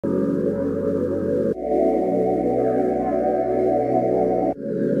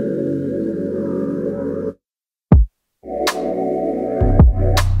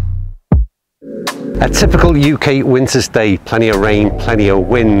Typical UK winter's day, plenty of rain, plenty of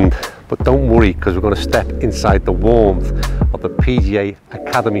wind, but don't worry because we're going to step inside the warmth of the PGA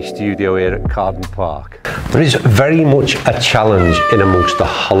Academy studio here at Carden Park. There is very much a challenge in amongst the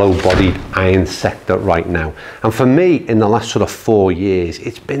hollow-bodied iron sector right now, and for me in the last sort of 4 years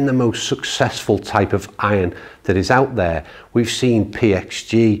it's been the most successful type of iron that is out there. We've seen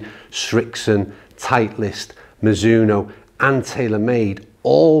PXG, Srixon, Titleist, Mizuno and TaylorMade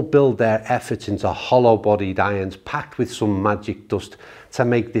all build their efforts into hollow-bodied irons packed with some magic dust to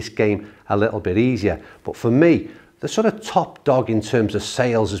make this game a little bit easier. But for me, the sort of top dog in terms of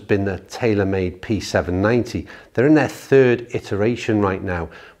sales has been the TaylorMade p790. They're in their 3rd iteration right now,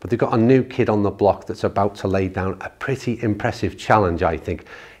 but they've got a new kid on the block that's about to lay down a pretty impressive challenge, I think.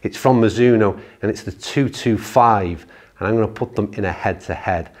 It's from Mizuno and it's the 225, and I'm going to put them in a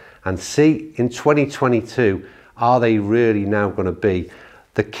head-to-head and see in 2022, are they really now going to be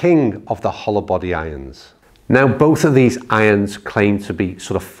the king of the hollow body irons? Now, both of these irons claim to be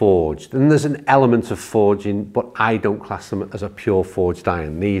sort of forged, and there's an element of forging, but I don't class them as a pure forged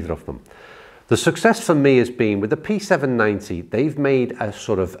iron, neither of them. The success for me has been with the p790, they've made a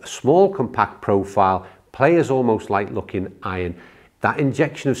sort of small compact profile, players almost like looking iron. That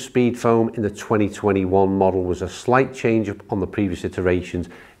injection of speed foam in the 2021 model was a slight change up on the previous iterations,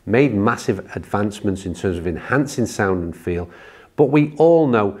 made massive advancements in terms of enhancing sound and feel, but we all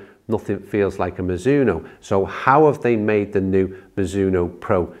know nothing feels like a Mizuno. So how have they made the new Mizuno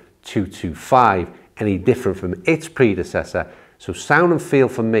Pro 225 any different from its predecessor? So sound and feel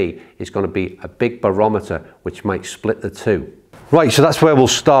for me is going to be a big barometer which might split the two. Right, so that's where we'll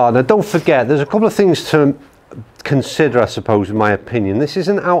start. Now don't forget, there's a couple of things to consider, I suppose, in my opinion. This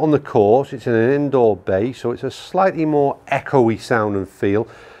isn't out on the course, it's in an indoor bay, so it's a slightly more echoey sound and feel.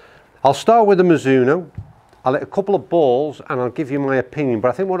 I'll start with the Mizuno. I'll hit a couple of balls and I'll give you my opinion, but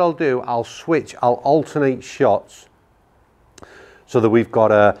I think what I'll do, I'll alternate shots so that we've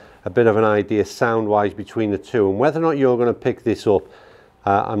got a bit of an idea sound-wise between the two, and whether or not you're going to pick this up,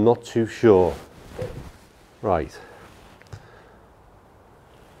 I'm not too sure. Right.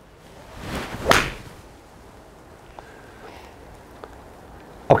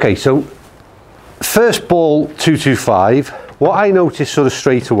 Okay, so first ball 225, what I noticed sort of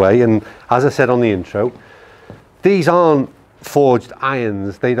straight away, and as I said on the intro, these aren't forged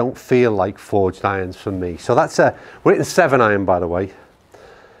irons, they don't feel like forged irons for me. So that's we're hitting 7-iron by the way.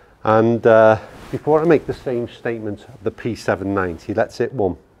 And before I make the same statement of the p790, let's hit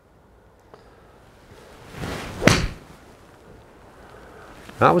one.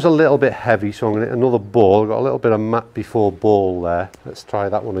 That was a little bit heavy, so I'm going to hit another ball. I've got a little bit of mat before ball there. Let's try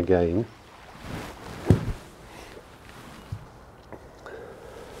that one again.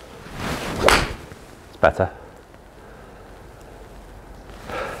 It's better.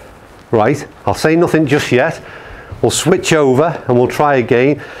 Right, I'll say nothing just yet. We'll switch over and we'll try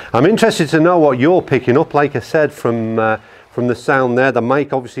again. I'm interested to know what you're picking up. Like I said, from the sound there, the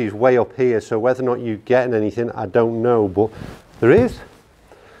mic obviously is way up here, so whether or not you're getting anything, I don't know, but there is,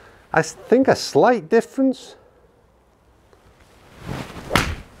 I think, a slight difference.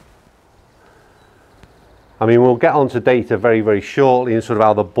 I mean, we'll get onto data very, very shortly and sort of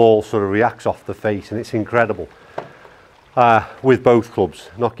how the ball sort of reacts off the face, and it's incredible. With both clubs,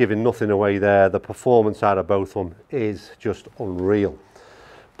 not giving nothing away there, the performance out of both of them is just unreal.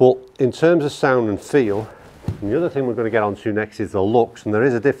 But in terms of sound and feel, and the other thing we're going to get onto next is the looks, and there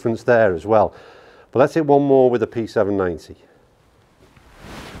is a difference there as well. But let's hit one more with the p790.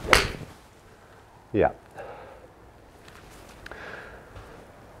 Yeah.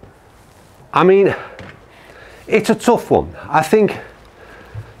 I mean, it's a tough one. I think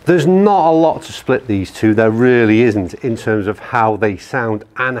there's not a lot to split these two, there really isn't, in terms of how they sound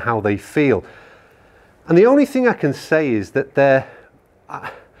and how they feel. And the only thing I can say is that they're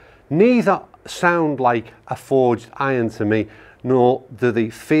neither sound like a forged iron to me, nor do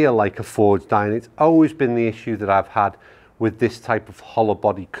they feel like a forged iron. It's always been the issue that I've had with this type of hollow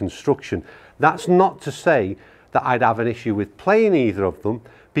body construction. That's not to say that I'd have an issue with playing either of them,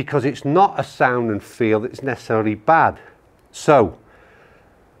 because it's not a sound and feel that's necessarily bad. So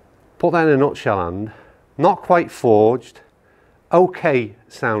put that in a nutshell, and not quite forged, okay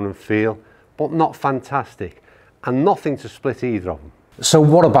sound and feel, but not fantastic, and nothing to split either of them. So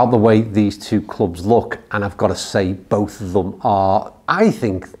what about the way these two clubs look? And I've got to say both of them are, I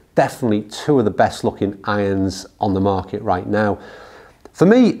think, definitely two of the best looking irons on the market right now. For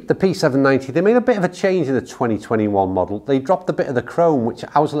me, the p790, they made a bit of a change in the 2021 model. They dropped a bit of the chrome, which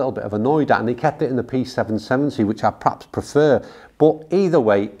I was a little bit of annoyed at, and they kept it in the p770, which I perhaps prefer. But either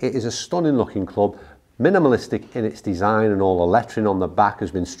way, it is a stunning looking club, minimalistic in its design, and all the lettering on the back has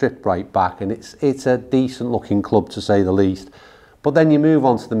been stripped right back, and it's a decent looking club to say the least. But then you move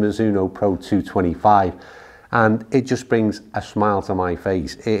on to the Mizuno Pro 225 and it just brings a smile to my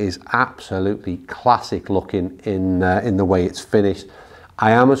face. It is absolutely classic looking in the way it's finished.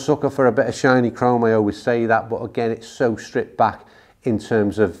 I am a sucker for a bit of shiny chrome, I always say that, but again, it's so stripped back in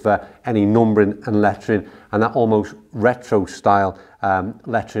terms of any numbering and lettering, and that almost retro style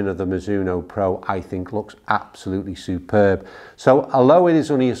lettering of the Mizuno Pro I think looks absolutely superb. So although it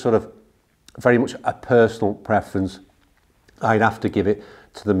is only a sort of very much a personal preference, I'd have to give it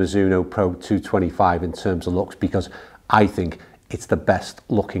to the Mizuno Pro 225 in terms of looks, because I think it's the best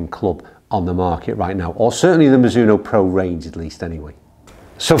looking club on the market right now, or certainly the Mizuno Pro range at least anyway.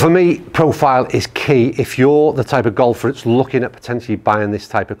 So for me, profile is key. If you're the type of golfer that's looking at potentially buying this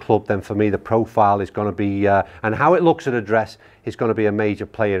type of club, then for me the profile is going to be, and how it looks at a dress is going to be a major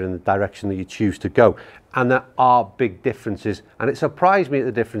player in the direction that you choose to go. And there are big differences, and it surprised me at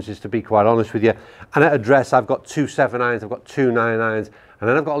the differences, to be quite honest with you. And at a dress, I've got 2 7-irons, I've got 2 9-irons, and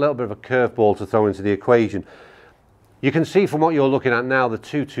then I've got a little bit of a curveball to throw into the equation. You can see from what you're looking at now, the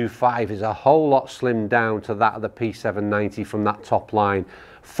 225 is a whole lot slimmed down to that of the p790 from that top line.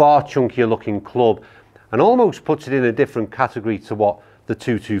 Far chunkier looking club, and almost puts it in a different category to what the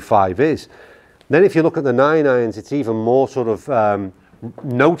 225 is. Then if you look at the 9-irons, it's even more sort of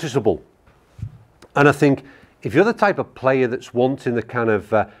noticeable. And I think if you're the type of player that's wanting the kind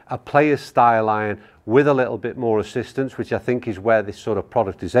of a player style iron with a little bit more assistance, which I think is where this sort of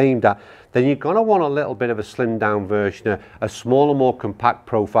product is aimed at, then you're going to want a little bit of a slimmed down version, a smaller, more compact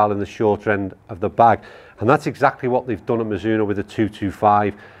profile in the shorter end of the bag. And that's exactly what they've done at Mizuno with the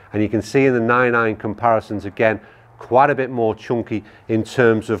 225. And you can see in the 9-iron comparisons, again, quite a bit more chunky in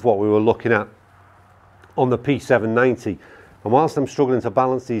terms of what we were looking at on the p790. And whilst I'm struggling to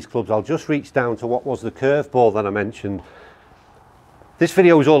balance these clubs, I'll just reach down to what was the curveball that I mentioned. This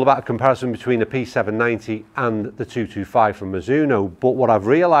video is all about a comparison between the p790 and the 225 from Mizuno, but what I've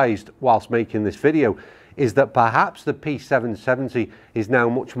realised whilst making this video is that perhaps the p770 is now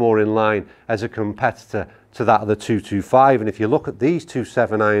much more in line as a competitor to that of the 225. And if you look at these 2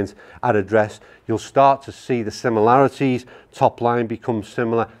 7-irons at a dress, you'll start to see the similarities. Top line becomes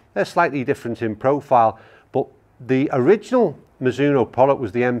similar. They're slightly different in profile, but the original Mizuno product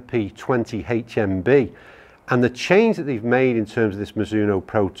was the MP20 HMB. And the change that they've made in terms of this Mizuno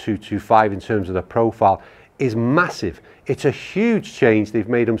Pro 225 in terms of the profile is massive. It's a huge change. They've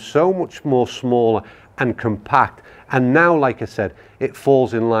made them so much more smaller and compact. And now, like I said, it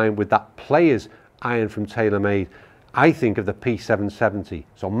falls in line with that player's iron from TaylorMade, I think, of the p770.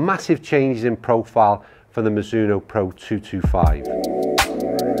 So massive changes in profile for the Mizuno Pro 225.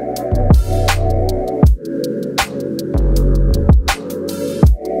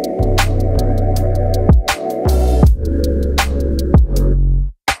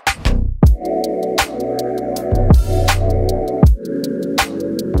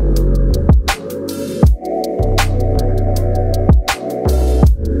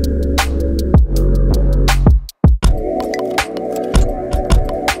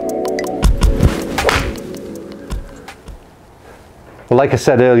 Well, like I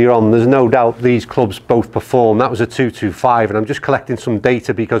said earlier on, there's no doubt these clubs both perform. That was a 225, and I'm just collecting some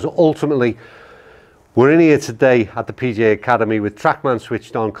data because ultimately we're in here today at the PGA Academy with TrackMan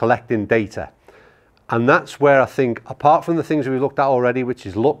switched on, collecting data. And that's where I think, apart from the things we've looked at already, which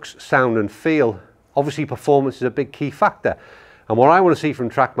is looks, sound and feel, obviously performance is a big key factor. And what I want to see from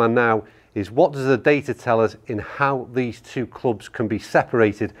TrackMan now is, what does the data tell us in how these two clubs can be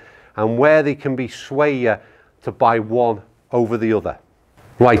separated and where they can be sway you to buy one over the other.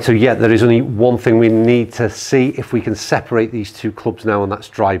 Right, so yeah, there is only one thing we need to see if we can separate these two clubs now, and that's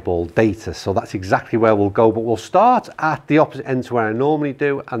dry ball data. So that's exactly where we'll go, but we'll start at the opposite end to where I normally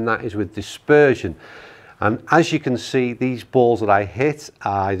do, and that is with dispersion. And as you can see, these balls that I hit,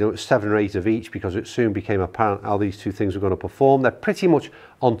 I do 7 or 8 of each because it soon became apparent how these two things were going to perform. They're pretty much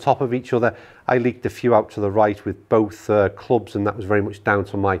on top of each other. I leaked a few out to the right with both clubs, and that was very much down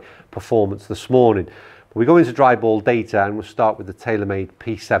to my performance this morning. We go into dry ball data, and we'll start with the TaylorMade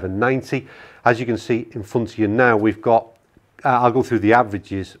p790. As you can see in front of you now, we've got, I'll go through the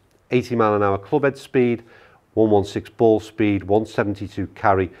averages: 80 mile an hour club head speed, 116 ball speed, 172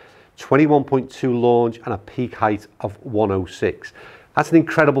 carry, 21.2 launch, and a peak height of 106. That's an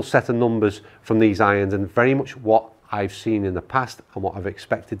incredible set of numbers from these irons, and very much what I've seen in the past and what I've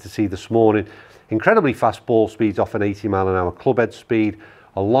expected to see this morning. Incredibly fast ball speeds off an 80 mile an hour club head speed,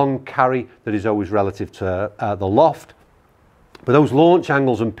 a long carry that is always relative to the loft. But those launch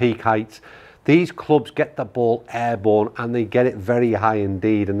angles and peak heights, These clubs get the ball airborne and they get it very high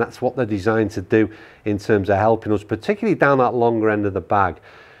indeed, and that's what they're designed to do in terms of helping us, particularly down that longer end of the bag.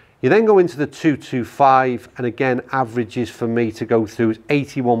 You then go into the 225, and again, averages for me to go through is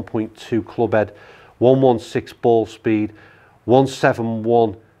 81.2 club head, 116 ball speed,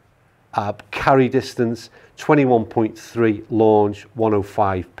 171 carry distance, 21.3 launch,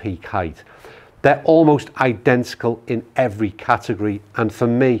 105 peak height. They're almost identical in every category, and for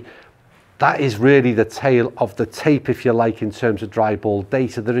me, that is really the tail of the tape, if you like, in terms of dry ball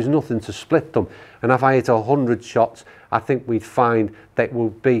data. There is nothing to split them. And if I hit 100 shots, I think we'd find that will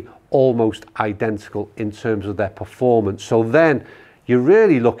be almost identical in terms of their performance. So then you're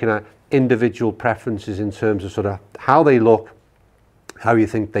really looking at individual preferences in terms of sort of how they look, how you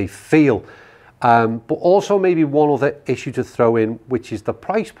think they feel. But also maybe one other issue to throw in, which is the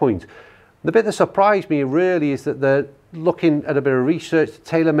price point. The bit that surprised me really is that they're looking at a bit of research. The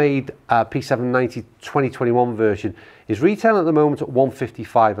TaylorMade p790 2021 version is retailing at the moment at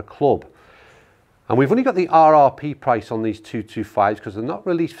 $155 a club. And we've only got the RRP price on these 225s because they're not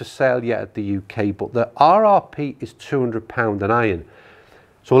released for sale yet at the UK, but the RRP is £200 an iron.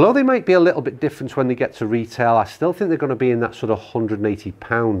 So although they might be a little bit different when they get to retail, I still think they're going to be in that sort of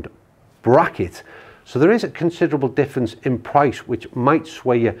 £180 bracket. So there is a considerable difference in price, which might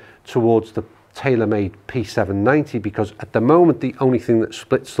sway you towards the TaylorMade p790, because at the moment the only thing that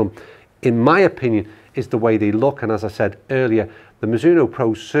splits them, in my opinion, is the way they look. And as I said earlier, the Mizuno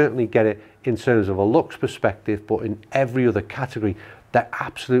Pros certainly get it in terms of a looks perspective, but in every other category they're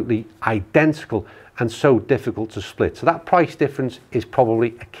absolutely identical and so difficult to split. So that price difference is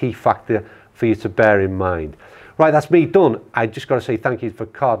probably a key factor for you to bear in mind. Right, that's me done. I just got to say thank you for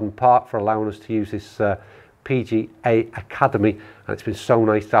Carden Park for allowing us to use this PGA Academy, and it's been so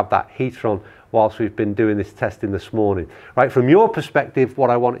nice to have that heater on whilst we've been doing this testing this morning. Right, from your perspective, what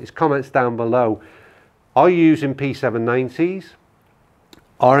I want is comments down below. Are you using P790s?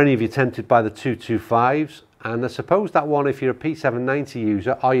 Are any of you tempted by the 225s? And I suppose that one, if you're a P790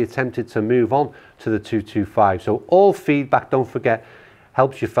 user, are you tempted to move on to the 225? So all feedback, don't forget,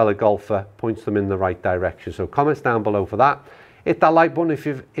 helps your fellow golfer, points them in the right direction. So comments down below for that. Hit that like button if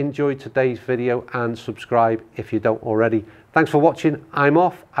you've enjoyed today's video, and subscribe if you don't already. Thanks for watching. I'm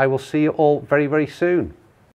off. I will see you all very, very soon.